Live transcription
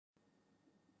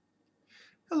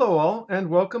Hello all, and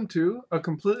welcome to a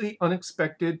completely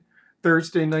unexpected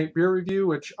Thursday night beer review,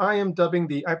 which I am dubbing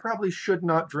the I probably should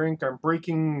not drink. I'm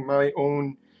breaking my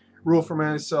own rule for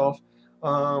myself.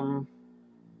 Um,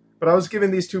 but I was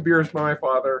given these two beers by my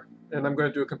father, and I'm going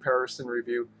to do a comparison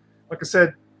review. Like I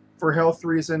said, for health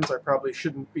reasons, I probably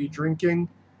shouldn't be drinking.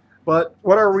 But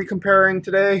what are we comparing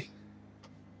today?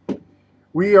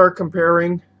 We are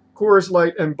comparing Coors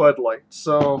Light and Bud Light,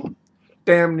 so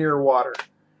damn near water.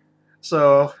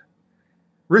 So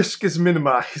risk is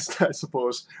minimized, I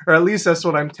suppose. Or at least that's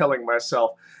what I'm telling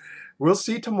myself. We'll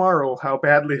see tomorrow how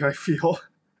badly I feel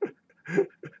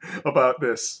about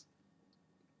this.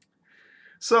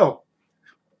 So,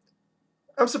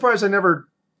 I'm surprised I never,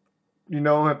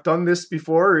 have done this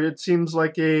before. It seems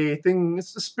like a thing,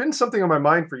 it's been something on my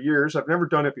mind for years. I've never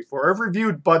done it before. I've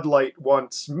reviewed Bud Light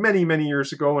once, many, many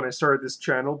years ago when I started this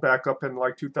channel, back up in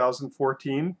like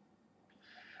 2014.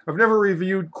 I've never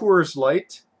reviewed Coors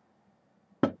Light.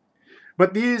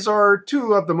 But these are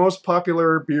two of the most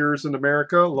popular beers in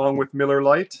America, along with Miller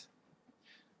Lite.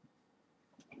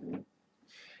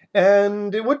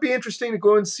 And it would be interesting to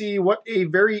go and see what a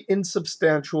very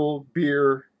insubstantial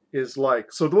beer is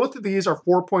like. So both of these are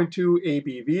 4.2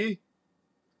 ABV.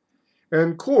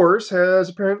 And Coors has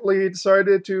apparently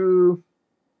decided to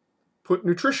put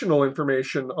nutritional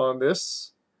information on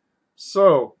this.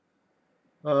 So,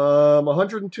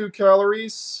 102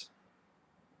 calories.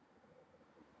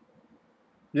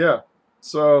 Yeah,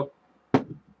 so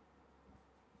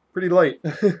pretty light.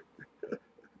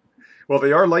 Well,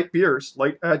 they are light beers,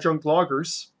 light adjunct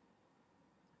lagers.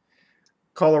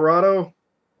 Colorado,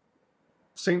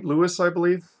 St. Louis, I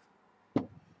believe.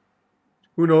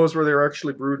 Who knows where they're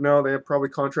actually brewed now? They have probably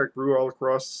contract brew all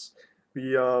across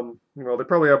the, they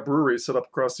probably have breweries set up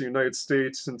across the United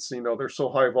States since, they're so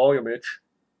high volume-ish.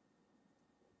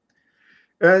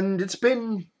 And it's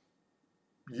been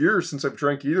years since I've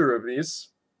drank either of these.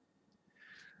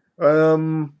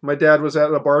 My dad was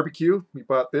at a barbecue. He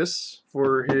bought this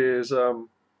for his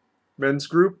men's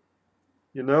group,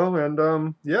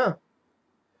 and yeah.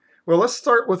 Well, let's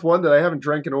start with one that I haven't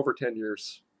drank in over 10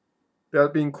 years.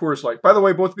 That being Coors Light. By the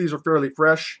way, both of these are fairly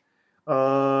fresh.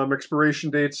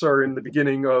 Expiration dates are in the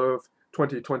beginning of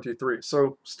 2023,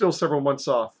 so still several months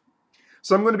off.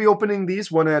 So I'm going to be opening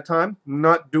these one at a time. I'm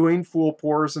not doing full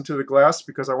pours into the glass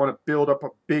because I want to build up a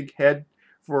big head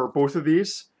for both of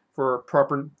these. For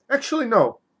proper, actually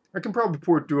no, I can probably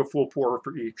do a full pour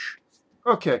for each.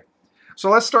 Okay, so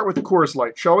let's start with the Coors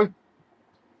Light, shall we? I'm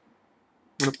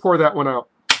going to pour that one out.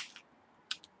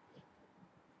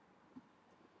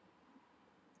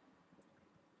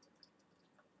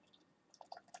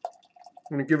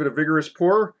 I'm going to give it a vigorous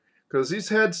pour, because these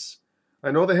heads,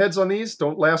 I know the heads on these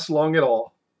don't last long at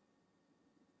all.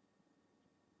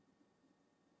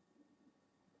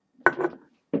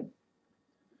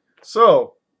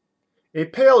 So, a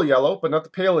pale yellow, but not the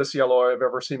palest yellow I've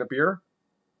ever seen a beer.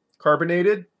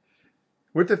 Carbonated,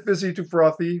 with a fizzy to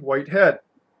frothy white head.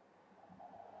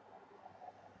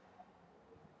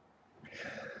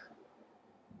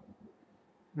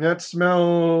 That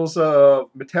smells of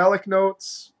metallic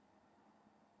notes,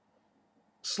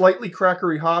 slightly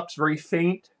crackery hops, very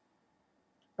faint.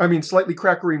 Slightly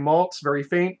crackery malts, very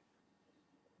faint.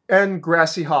 And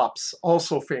grassy hops,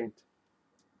 also faint.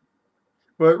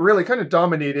 But really kind of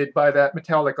dominated by that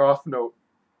metallic off note.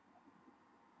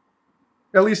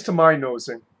 At least to my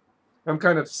nosing. I'm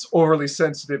kind of overly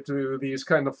sensitive to these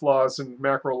kind of flaws in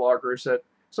macro lagers that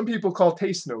some people call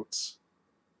taste notes.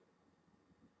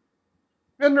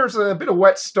 And there's a bit of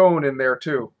wet stone in there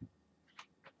too.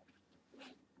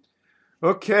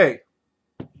 Okay.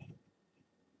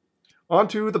 On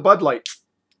to the Bud Light.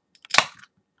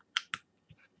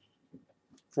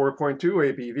 4.2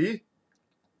 ABV.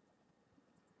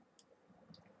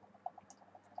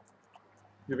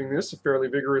 Giving this a fairly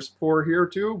vigorous pour here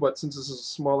too, but since this is a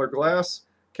smaller glass,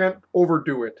 can't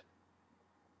overdo it.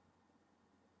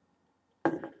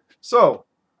 So,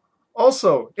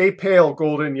 also a pale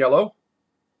golden yellow,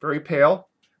 very pale.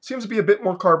 Seems to be a bit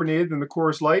more carbonated than the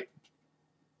Coors Light.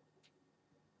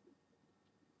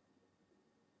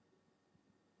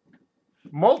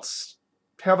 Malts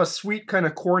have a sweet kind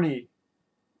of corny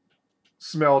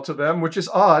smell to them, which is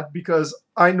odd because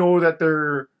I know that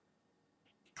they're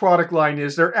product line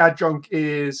is their adjunct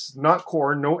is not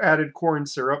corn, no added corn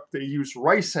syrup. They use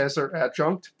rice as their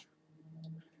adjunct.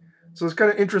 So it's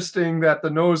kind of interesting that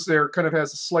the nose there kind of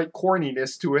has a slight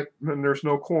corniness to it, and there's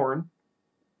no corn.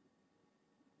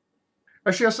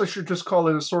 I guess I should just call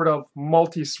it a sort of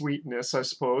malty sweetness, I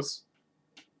suppose.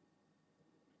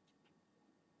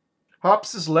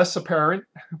 Hops is less apparent,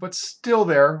 but still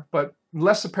there, but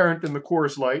less apparent than the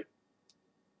Coors Light.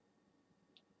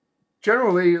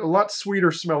 Generally, a lot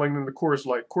sweeter smelling than the Coors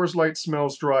Light. Coors Light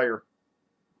smells drier.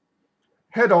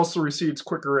 Head also recedes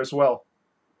quicker as well.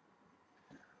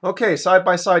 Okay,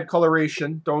 side-by-side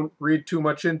coloration. Don't read too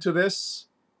much into this.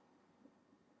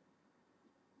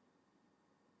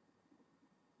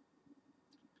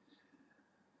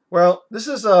 Well, this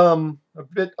is a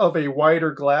bit of a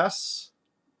wider glass.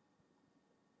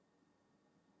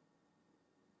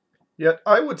 Yet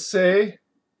I would say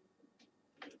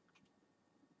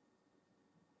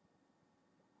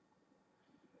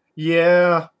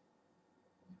yeah,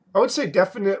 I would say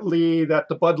definitely that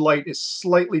the Bud Light is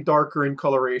slightly darker in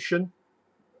coloration.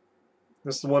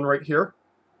 This is the one right here.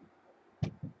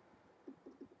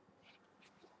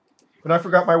 And I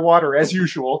forgot my water, as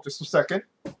usual. Just a second.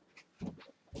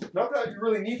 Not that you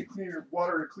really need to clean your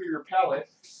water to clear your palate.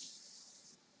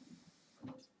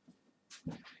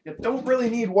 You don't really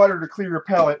need water to clear your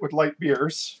palate with light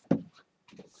beers.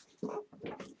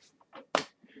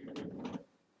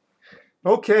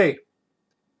 Okay,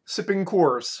 sipping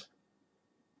Coors.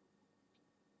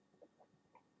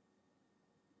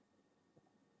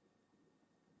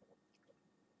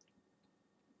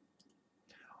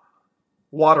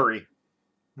 Watery.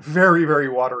 Very, very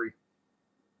watery.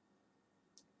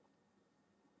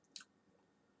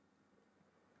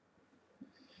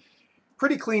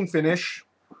 Pretty clean finish.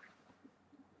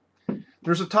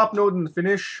 There's a top note in the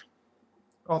finish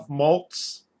of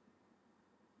malts.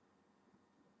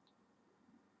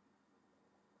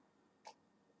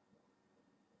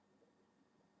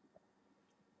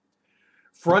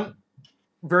 Front,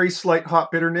 very slight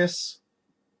hop bitterness.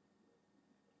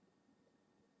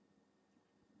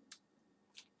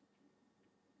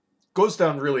 Goes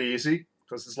down really easy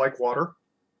because it's like water.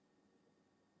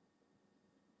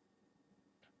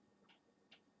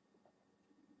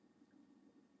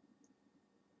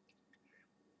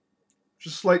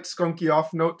 Just slight skunky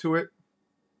off note to it,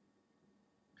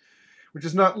 which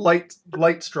is not light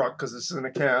struck because it's in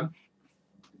a can.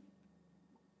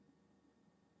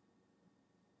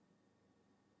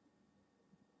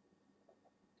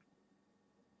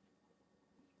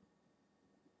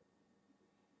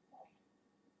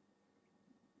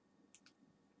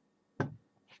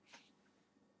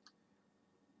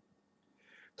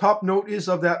 Top note is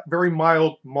of that very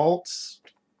mild malts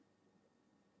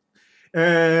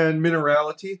and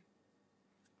minerality.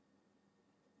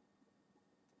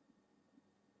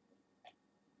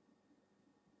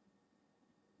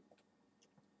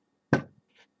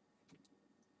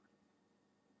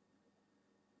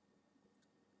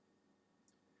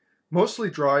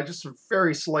 Mostly dry, just a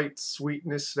very slight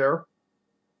sweetness there.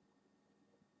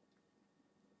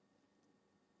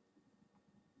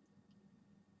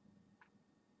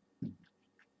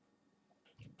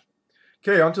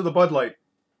 Okay, onto the Bud Light.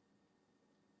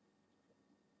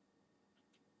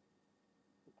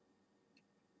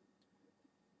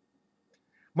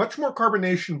 Much more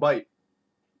carbonation bite.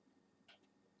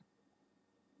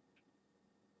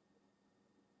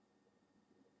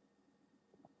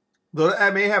 Though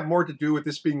that may have more to do with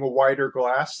this being a wider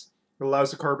glass. It allows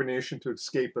the carbonation to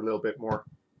escape a little bit more.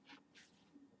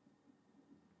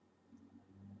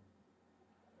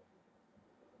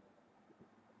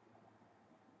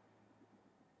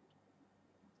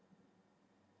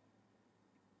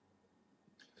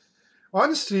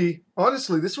 Honestly,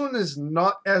 this one is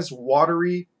not as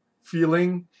watery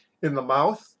feeling in the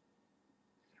mouth.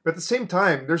 But at the same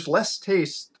time, there's less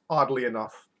taste, oddly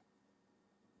enough.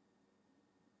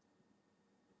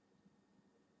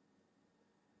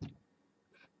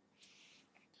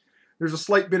 There's a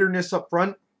slight bitterness up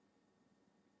front.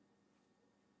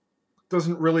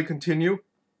 Doesn't really continue.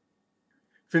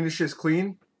 Finish is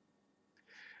clean.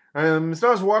 It's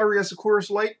not as watery as the Coors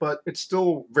Light, but it's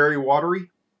still very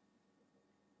watery.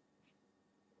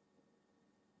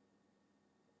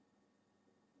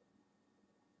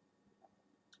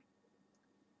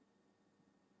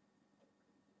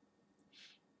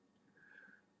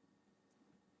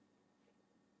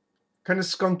 Kind of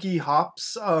skunky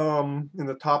hops in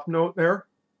the top note there.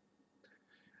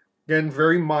 Again,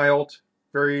 very mild,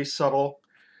 very subtle.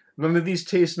 None of these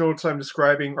taste notes I'm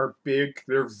describing are big.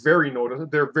 They're very noticeable.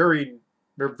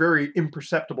 They're very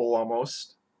imperceptible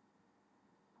almost.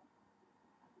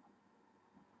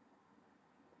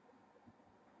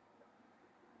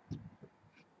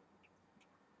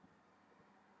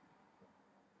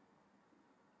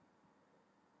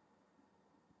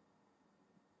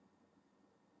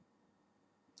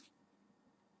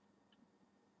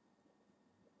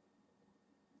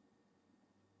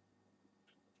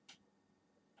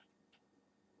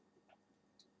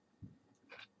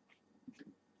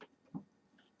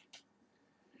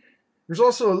 There's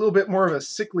also a little bit more of a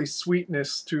sickly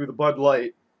sweetness to the Bud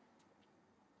Light.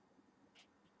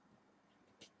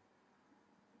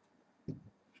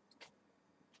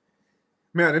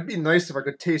 Man, it'd be nice if I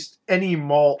could taste any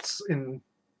malts in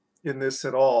this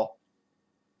at all.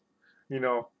 You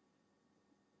know,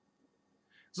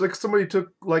 it's like somebody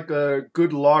took like a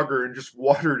good lager and just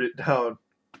watered it down.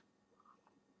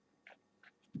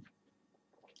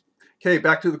 Okay,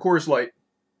 back to the Coors Light.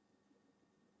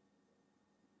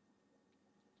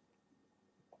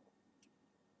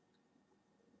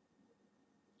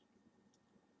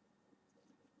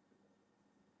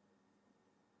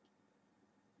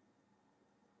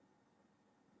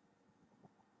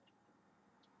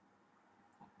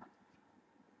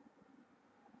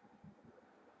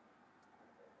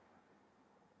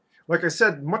 Like I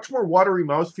said, much more watery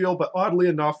mouthfeel, but oddly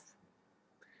enough,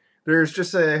 there's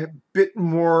just a bit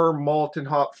more malt and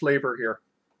hop flavor here.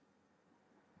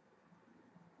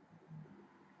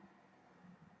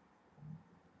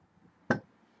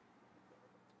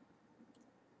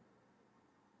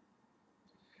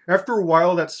 After a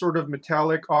while, that sort of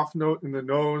metallic off note in the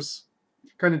nose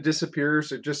kind of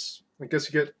disappears. It just, I guess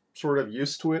you get sort of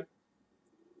used to it.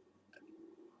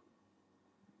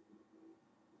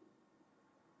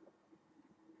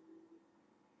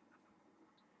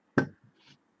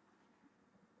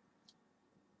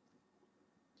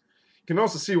 You can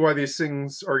also see why these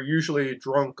things are usually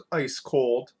drunk ice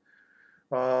cold.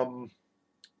 Um,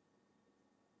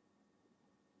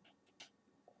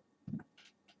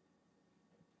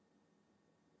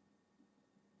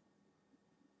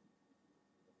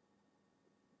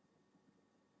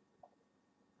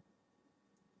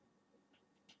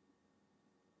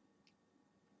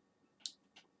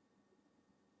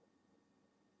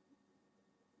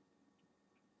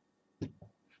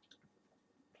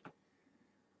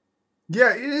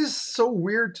 yeah, it is so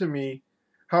weird to me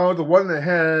how the one that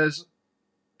has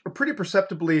a pretty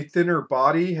perceptibly thinner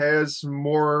body has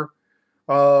more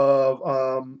of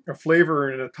a flavor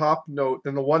and a top note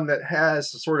than the one that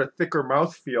has a sort of thicker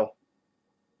mouthfeel.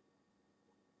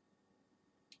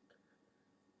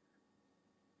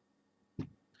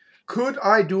 Could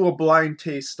I do a blind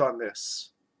taste on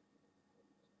this?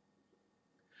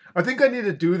 I think I need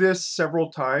to do this several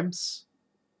times,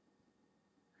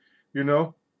 you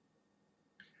know?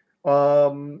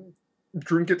 Um,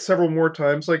 Drink it several more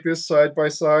times like this side by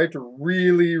side to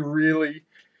really, really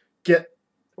get,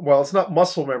 well, it's not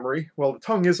muscle memory. Well, the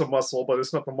tongue is a muscle, but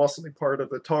it's not the muscly part of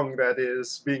the tongue that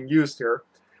is being used here.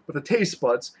 But the taste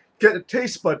buds, get a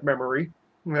taste bud memory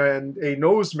and a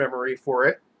nose memory for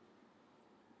it.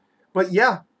 But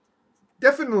yeah,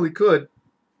 definitely could.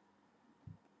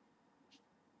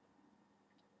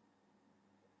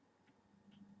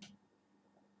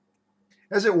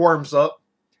 As it warms up,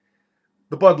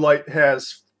 the Bud Light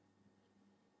has,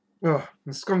 the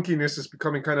skunkiness is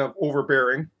becoming kind of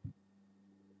overbearing.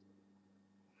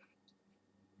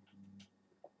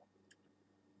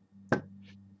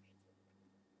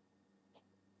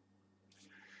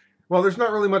 Well, there's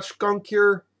not really much skunk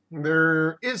here.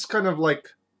 There is kind of like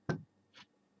a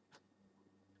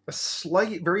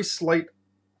slight, very slight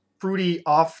fruity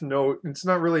off note. It's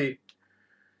not really,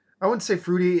 I wouldn't say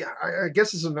fruity. I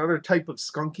guess it's another type of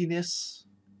skunkiness.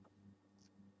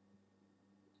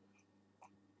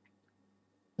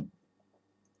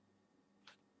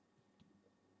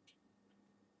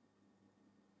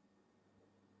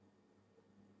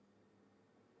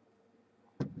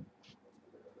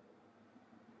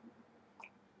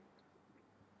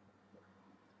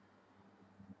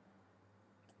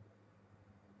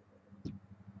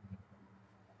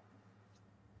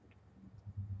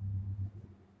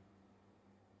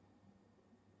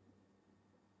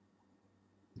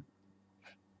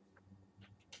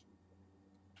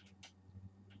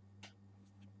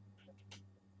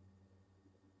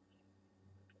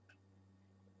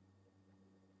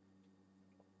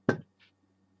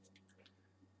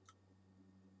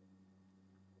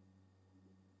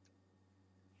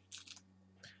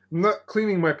 I'm not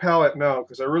cleaning my palate now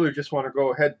because I really just want to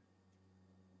go ahead.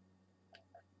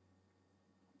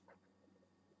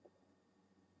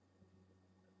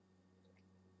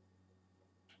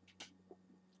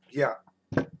 Yeah.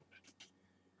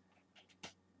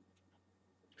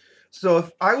 So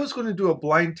if I was going to do a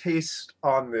blind taste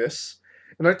on this,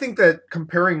 and I think that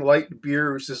comparing light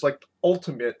beers is like the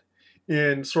ultimate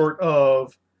in sort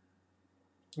of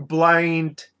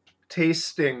blind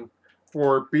tasting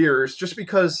for beers, just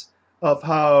because of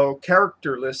how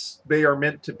characterless they are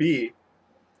meant to be.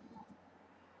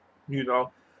 You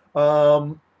know,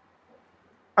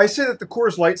 I say that the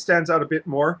Coors Light stands out a bit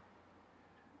more.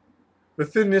 The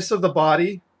thinness of the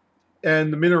body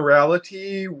and the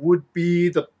minerality would be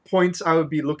the points I would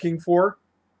be looking for.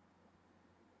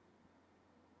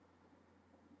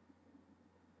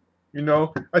 You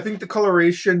know, I think the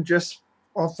coloration just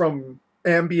from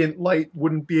ambient light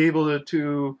wouldn't be able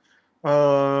to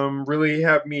really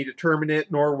have me determine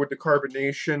it, nor would the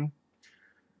carbonation.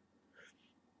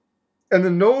 And the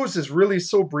nose is really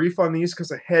so brief on these because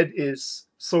the head is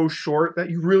so short that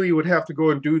you really would have to go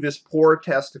and do this pour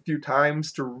test a few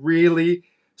times to really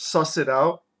suss it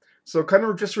out. So kind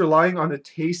of just relying on the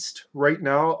taste right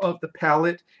now of the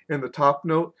palate and the top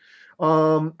note.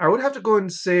 I would have to go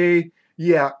and say,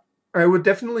 yeah, I would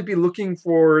definitely be looking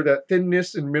for that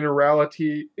thinness and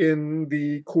minerality in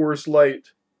the Coors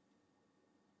Light.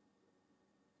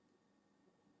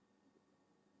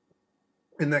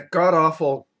 And that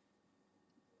god-awful,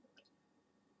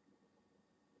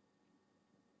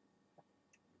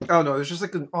 I don't know, there's just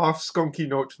like an off skunky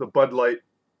note to the Bud Light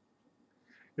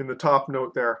in the top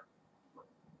note there.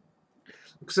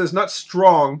 It says not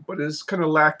strong, but is kind of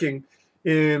lacking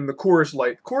in the Coors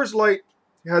Light. Coors Light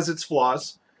has its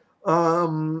flaws,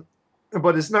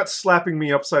 but it's not slapping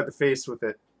me upside the face with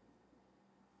it.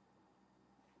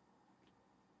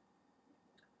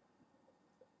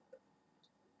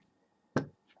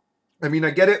 I mean,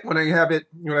 I get it when I have it,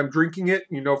 when I'm drinking it,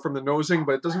 you know, from the nosing,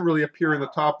 but it doesn't really appear in the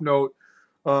top note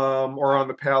or on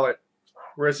the palate.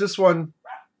 Whereas this one,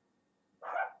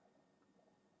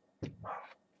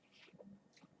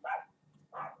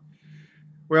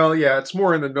 well, yeah, it's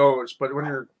more in the nose, but when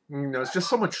you're, you know, it's just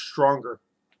so much stronger.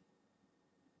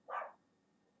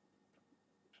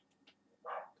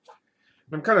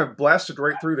 I'm kind of blasted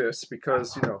right through this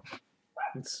because, you know,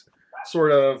 it's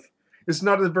sort of, it's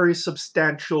not a very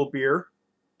substantial beer.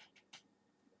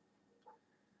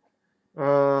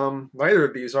 Neither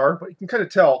of these are, but you can kind of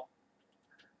tell.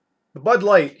 The Bud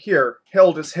Light here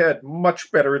held its head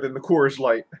much better than the Coors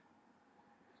Light.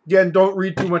 Again, don't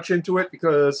read too much into it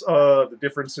because of the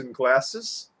difference in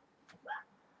glasses.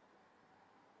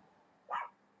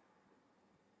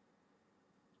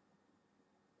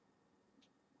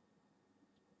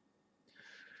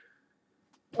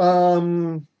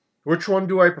 Which one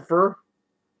do I prefer?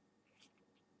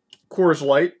 Coors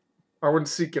Light. I wouldn't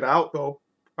seek it out, though.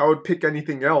 I would pick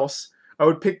anything else. I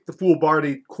would pick the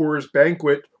full-bodied Coors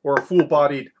Banquet or a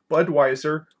full-bodied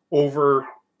Budweiser over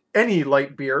any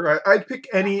light beer. I'd pick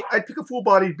a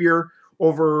full-bodied beer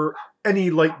over any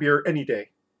light beer any day.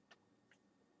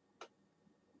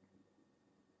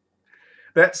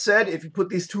 That said, if you put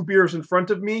these two beers in front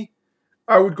of me,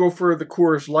 I would go for the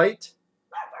Coors Light.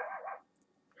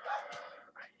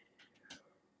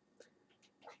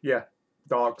 Yeah,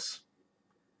 dogs.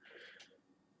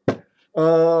 They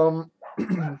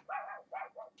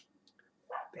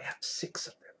have 6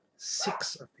 of them.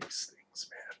 6 of these things,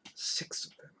 man. 6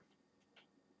 of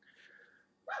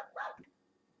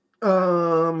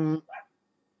them.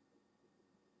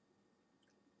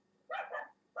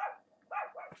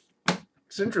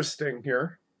 It's interesting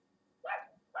here.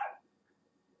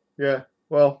 Yeah,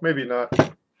 well, maybe not. It's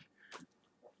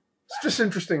just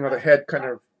interesting how the head kind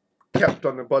of kept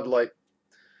on the Bud Light.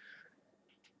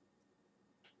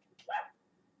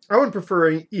 I wouldn't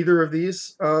prefer either of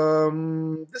these.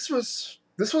 This was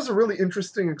a really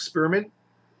interesting experiment.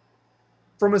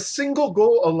 From a single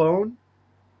go alone,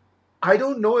 I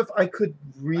don't know if I could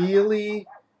really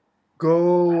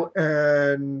go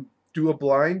and do a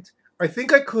blind. I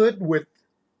think I could with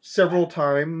several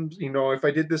times. You know, if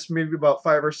I did this maybe about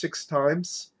 5 or 6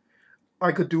 times,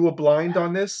 I could do a blind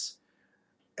on this.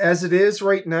 As it is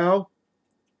right now,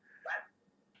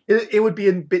 it would be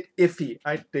a bit iffy,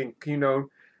 I think, you know.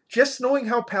 Just knowing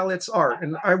how palates are,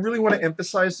 and I really want to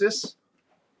emphasize this,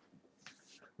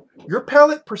 your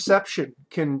palate perception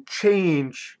can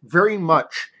change very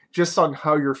much just on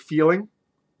how you're feeling.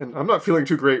 And I'm not feeling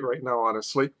too great right now,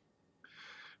 honestly.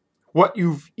 What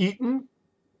you've eaten,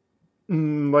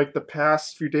 like the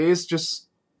past few days, just,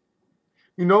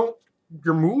 you know,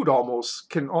 your mood almost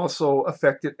can also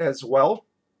affect it as well.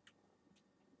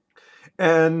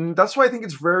 And that's why I think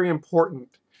it's very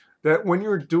important that when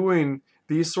you're doing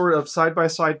these sort of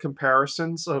side-by-side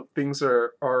comparisons of things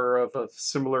that are of a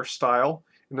similar style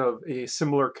and of a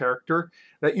similar character,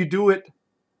 that you do it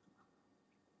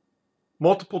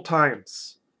multiple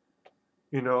times,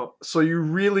 you know, so you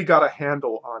really got a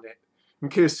handle on it in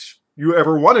case you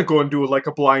ever want to go and do like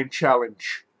a blind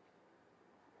challenge.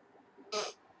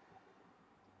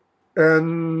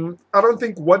 And I don't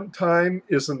think one time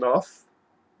is enough.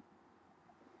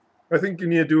 I think you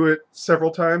need to do it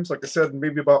several times. Like I said,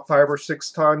 maybe about 5 or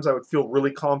 6 times, I would feel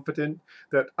really confident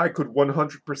that I could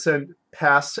 100%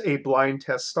 pass a blind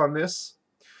test on this.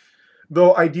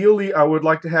 Though ideally, I would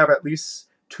like to have at least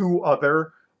 2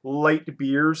 other light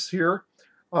beers here.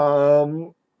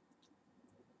 Um,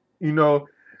 you know,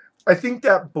 I think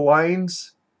that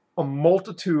blinds a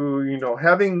multitude,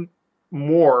 having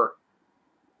more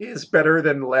is better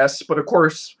than less, but of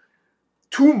course,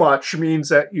 too much means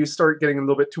that you start getting a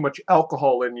little bit too much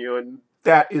alcohol in you, and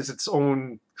that is its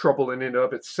own trouble in and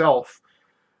of itself.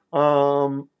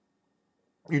 Um,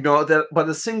 but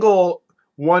a single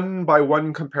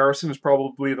 1-by-1 comparison is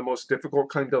probably the most difficult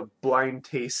kind of blind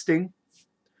tasting,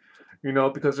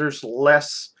 because there's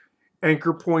less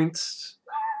anchor points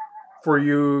for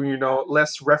you,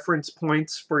 less reference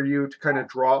points for you to kind of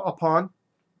draw upon.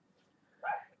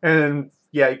 And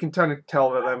yeah, you can kind of tell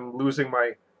that I'm losing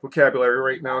my vocabulary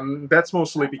right now, and that's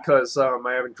mostly because I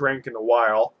haven't drank in a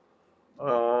while.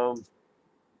 2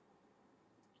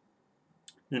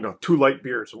 light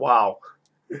beers, wow.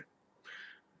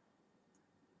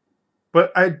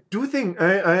 But I do think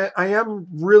I am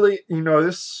really,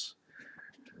 this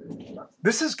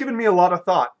has given me a lot of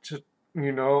thought,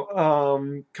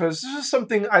 because this is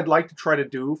something I'd like to try to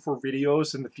do for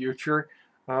videos in the future,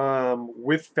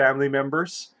 with family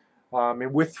members,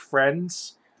 and with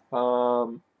friends,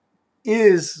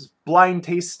 is blind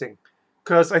tasting.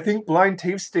 Because I think blind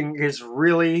tasting is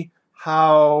really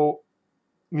how,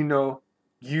 you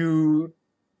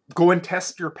go and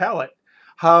test your palate,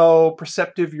 how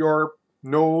perceptive your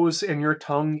nose and your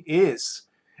tongue is,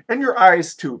 and your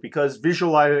eyes too, because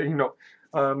visualize,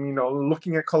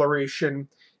 looking at coloration,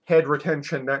 head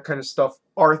retention, that kind of stuff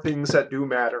are things that do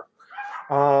matter.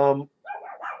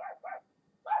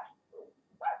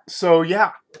 So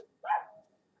yeah,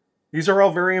 these are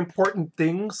all very important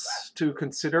things to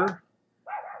consider.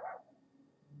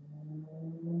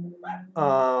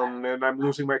 And I'm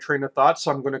losing my train of thought,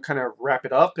 so I'm going to kind of wrap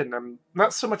it up. And I'm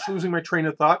not so much losing my train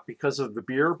of thought because of the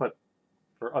beer, but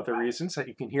for other reasons that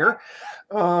you can hear.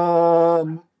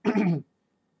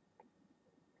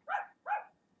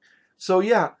 So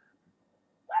yeah,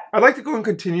 I'd like to go and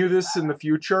continue this in the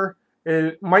future.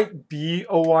 It might be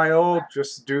a while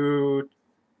just due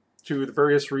to the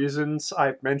various reasons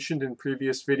I've mentioned in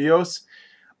previous videos.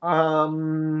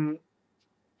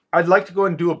 I'd like to go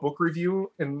and do a book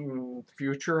review in the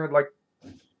future. I'd like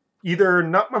either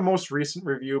not my most recent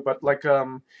review, but like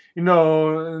the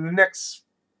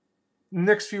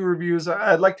next few reviews,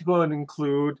 I'd like to go and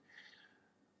include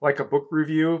like a book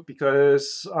review,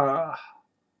 because other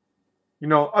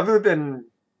than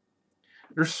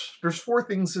there's 4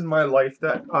 things in my life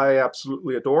that I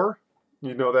absolutely adore,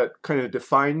 that kind of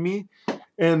define me,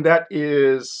 and that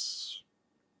is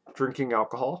drinking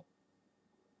alcohol,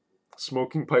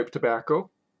 smoking pipe tobacco,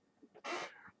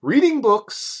 reading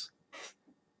books,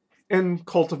 and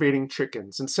cultivating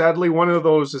chickens. And sadly, one of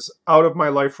those is out of my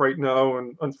life right now,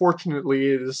 and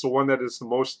unfortunately, it is the one that is the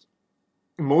most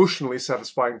emotionally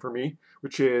satisfying for me,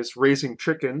 which is raising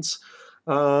chickens.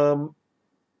 So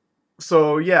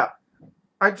yeah,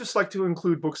 I'd just like to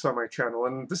include books on my channel,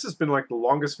 and this has been like the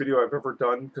longest video I've ever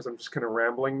done because I'm just kind of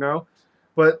rambling now.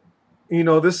 But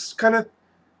this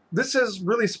has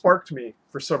really sparked me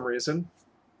for some reason.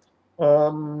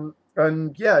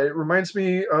 And yeah, it reminds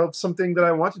me of something that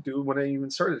I want to do when I even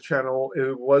started the channel.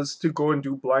 It was to go and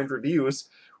do blind reviews,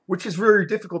 which is very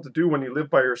difficult to do when you live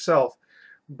by yourself.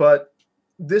 But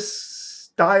this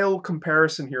style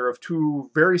comparison here of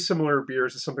 2 very similar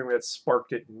beers is something that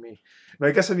sparked it in me. And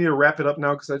I guess I need to wrap it up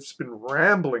now because I've just been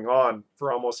rambling on for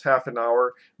almost half an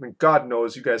hour. I mean, God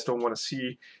knows you guys don't want to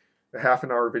see a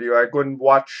half-an-hour video. I go and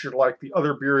watch like the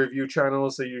other beer review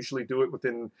channels. They usually do it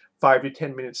within 5 to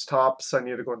 10 minutes tops. I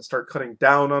need to go and start cutting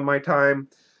down on my time.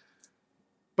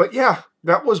 But yeah,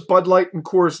 that was Bud Light and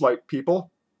Coors Light,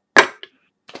 people.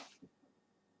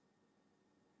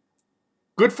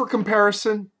 Good for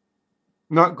comparison,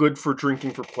 not good for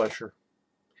drinking for pleasure.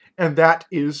 And that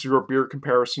is your beer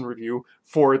comparison review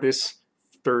for this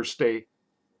Thursday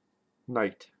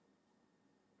night.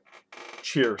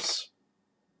 Cheers.